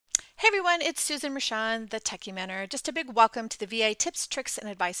Everyone, it's Susan Rashan, the Techie Mentor. Just a big welcome to the VA Tips, Tricks, and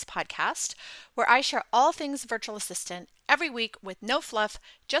Advice podcast, where I share all things virtual assistant every week with no fluff,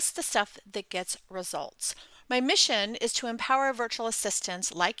 just the stuff that gets results. My mission is to empower virtual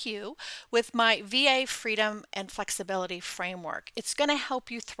assistants like you with my VA freedom and flexibility framework. It's going to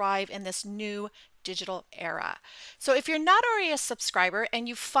help you thrive in this new digital era. So if you're not already a subscriber and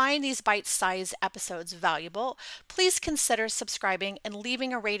you find these bite-sized episodes valuable, please consider subscribing and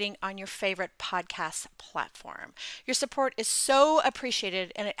leaving a rating on your favorite podcast platform. Your support is so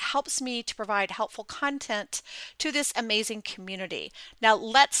appreciated and it helps me to provide helpful content to this amazing community. Now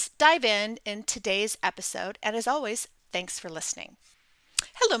let's dive in today's episode, and as always, thanks for listening.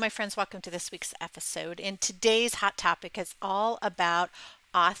 Hello my friends, welcome to this week's episode. And today's hot topic is all about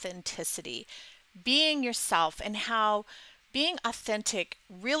authenticity. Being yourself, and how being authentic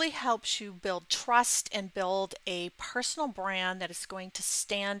really helps you build trust and build a personal brand that is going to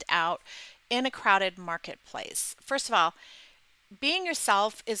stand out in a crowded marketplace. First of all, being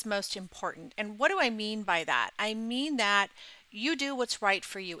yourself is most important. And what do I mean by that? I mean that you do what's right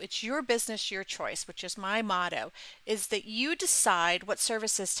for you. It's your business, your choice, which is my motto, is that you decide what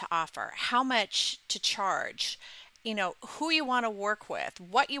services to offer, how much to charge, who you want to work with,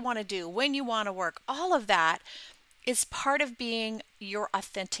 what you want to do, when you want to work. All of that is part of being your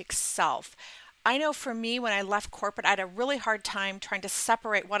authentic self. I know for me, when I left corporate, I had a really hard time trying to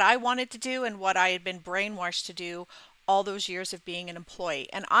separate what I wanted to do and what I had been brainwashed to do all those years of being an employee.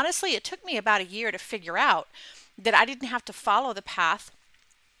 And honestly, it took me about a year to figure out that I didn't have to follow the path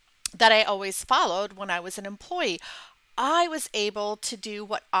that I always followed when I was an employee. I was able to do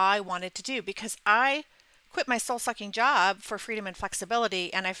what I wanted to do because I quit my soul-sucking job for freedom and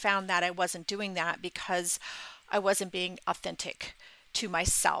flexibility, and I found that I wasn't doing that because I wasn't being authentic to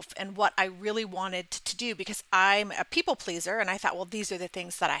myself and what I really wanted to do, because I'm a people pleaser, and I thought, well, these are the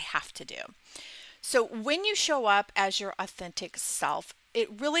things that I have to do. So when you show up as your authentic self,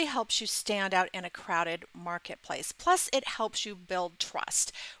 it really helps you stand out in a crowded marketplace. Plus, it helps you build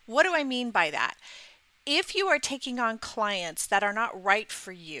trust. What do I mean by that? If you are taking on clients that are not right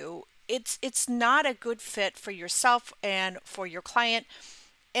for you, it's not a good fit for yourself and for your client.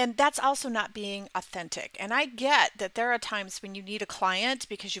 And that's also not being authentic. And I get that there are times when you need a client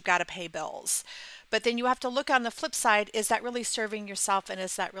because you've got to pay bills. But then you have to look on the flip side, is that really serving yourself, and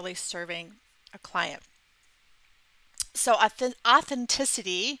is that really serving a client? So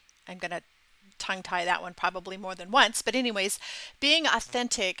authenticity, I'm going to tongue tie that one probably more than once, but anyways, being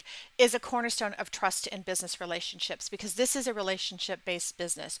authentic is a cornerstone of trust in business relationships, because this is a relationship-based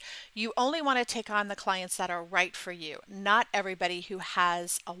business. You only want to take on the clients that are right for you, not everybody who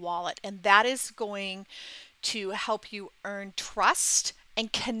has a wallet, and that is going to help you earn trust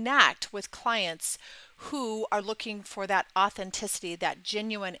and connect with clients who are looking for that authenticity, that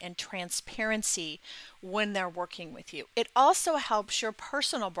genuine and transparency when they're working with you. It also helps your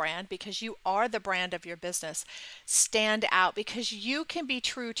personal brand, because you are the brand of your business, stand out, because you can be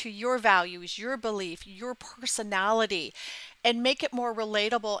true to your values, your belief, your personality, and make it more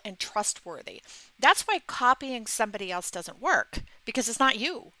relatable and trustworthy. That's why copying somebody else doesn't work, because it's not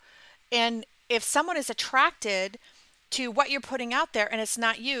you. And if someone is attracted to what you're putting out there and it's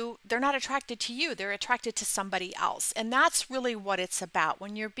not you, they're not attracted to you, they're attracted to somebody else. And that's really what it's about.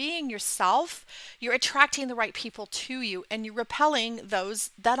 When you're being yourself, you're attracting the right people to you, and you're repelling those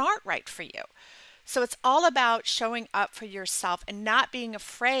that aren't right for you. So it's all about showing up for yourself and not being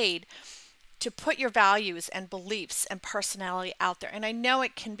afraid to put your values and beliefs and personality out there. And I know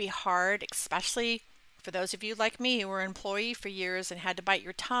it can be hard, especially for those of you like me who were an employee for years and had to bite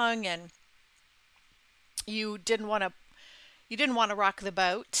your tongue, and you didn't want to rock the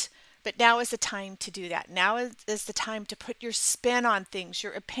boat, but now is the time to do that. Now is the time to put your spin on things,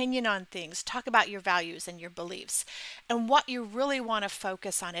 your opinion on things, talk about your values and your beliefs and what you really want to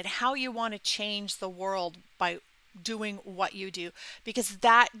focus on and how you want to change the world by doing what you do, because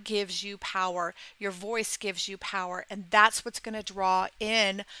that gives you power. Your voice gives you power, and that's what's going to draw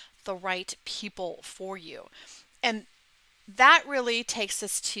in the right people for you. And that really takes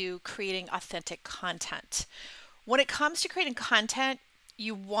us to creating authentic content. When it comes to creating content,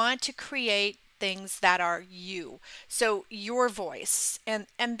 you want to create things that are you. So your voice. And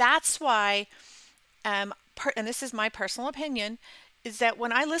that's why, and this is my personal opinion, is that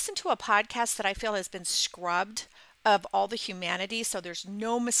when I listen to a podcast that I feel has been scrubbed of all the humanity, so there's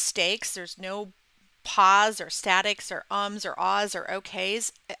no mistakes, there's no pause or statics or ums or ahs or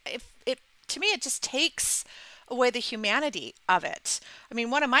okays, to me it just takes away the humanity of it. I mean,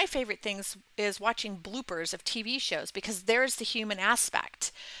 one of my favorite things is watching bloopers of TV shows, because there's the human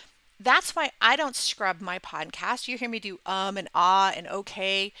aspect. that's why I don't scrub my podcast. You hear me do and ah and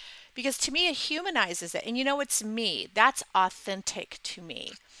okay, because to me it humanizes it. And it's me. That's authentic to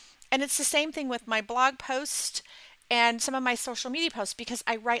me. And it's the same thing with my blog post and some of my social media posts because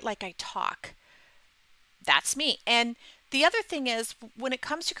I write like I talk. That's me. And the other thing is when it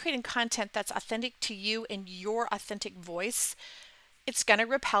comes to creating content that's authentic to you and your authentic voice, it's going to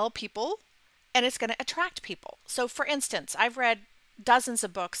repel people and it's going to attract people. So for instance, I've read dozens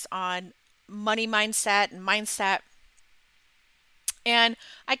of books on money mindset and mindset, and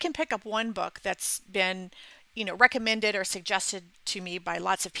I can pick up one book that's been, recommended or suggested to me by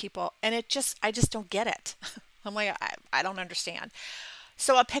lots of people, and I just don't get it. I'm like, I don't understand.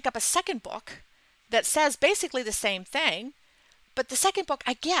 So I'll pick up a second book that says basically the same thing, but the second book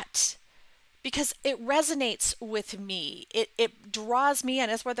I get because it resonates with me. It draws me in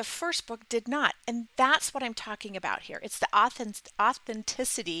as where the first book did not. And that's what I'm talking about here. It's the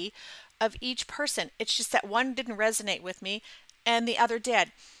authenticity of each person. It's just that one didn't resonate with me and the other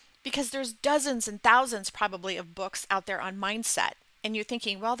did. Because there's dozens and thousands probably of books out there on mindset. And you're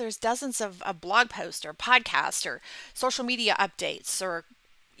thinking, well, there's dozens of blog posts or podcasts or social media updates or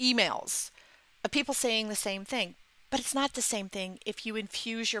emails of people saying the same thing. But it's not the same thing if you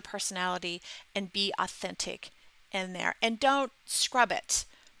infuse your personality and be authentic in there. And don't scrub it.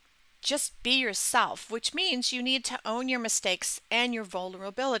 Just be yourself, which means you need to own your mistakes and your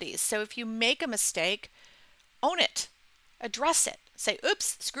vulnerabilities. So if you make a mistake, own it. Address it. Say,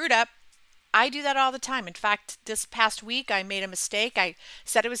 oops, screwed up. I do that all the time. In fact, this past week, I made a mistake. I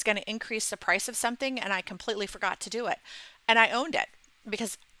said I was going to increase the price of something, and I completely forgot to do it. And I owned it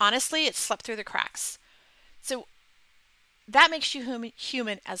because honestly, it slipped through the cracks. So that makes you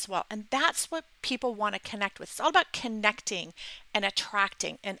human as well. And that's what people want to connect with. It's all about connecting and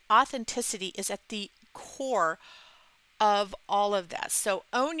attracting. And authenticity is at the core of all of this. So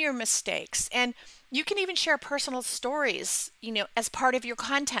own your mistakes. And you can even share personal stories, as part of your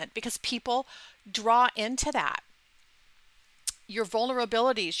content because people draw into that. Your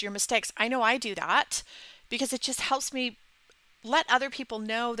vulnerabilities, your mistakes. I know I do that because it just helps me let other people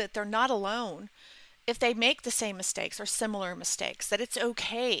know that they're not alone if they make the same mistakes or similar mistakes, that it's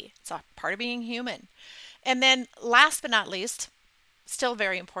okay. It's a part of being human. And then last but not least, still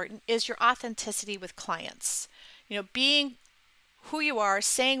very important, is your authenticity with clients. Being who you are,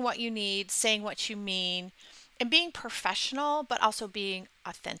 saying what you need, saying what you mean, and being professional, but also being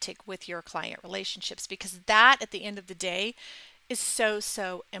authentic with your client relationships, because that at the end of the day is so,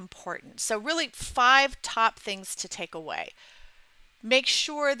 so important. So really 5 top things to take away. Make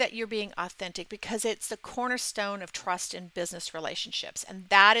sure that you're being authentic because it's the cornerstone of trust in business relationships. And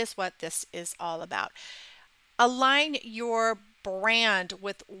that is what this is all about. Align your brand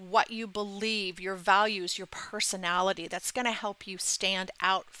with what you believe, your values, your personality. That's going to help you stand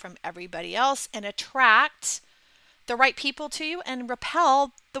out from everybody else and attract the right people to you and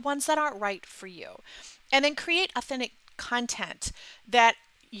repel the ones that aren't right for you. And then create authentic content that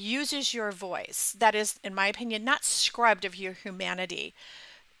uses your voice, that is, in my opinion, not scrubbed of your humanity,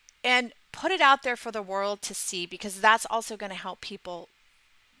 and put it out there for the world to see because that's also going to help people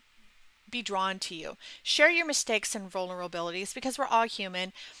be drawn to you. Share your mistakes and vulnerabilities because we're all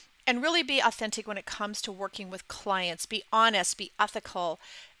human, and really be authentic when it comes to working with clients. Be honest, be ethical,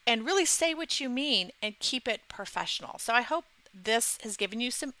 and really say what you mean and keep it professional. So I hope this has given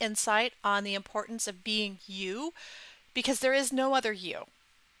you some insight on the importance of being you because there is no other you.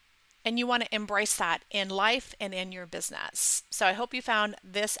 And you want to embrace that in life and in your business. So I hope you found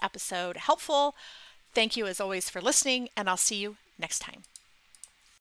this episode helpful. Thank you as always for listening, and I'll see you next time.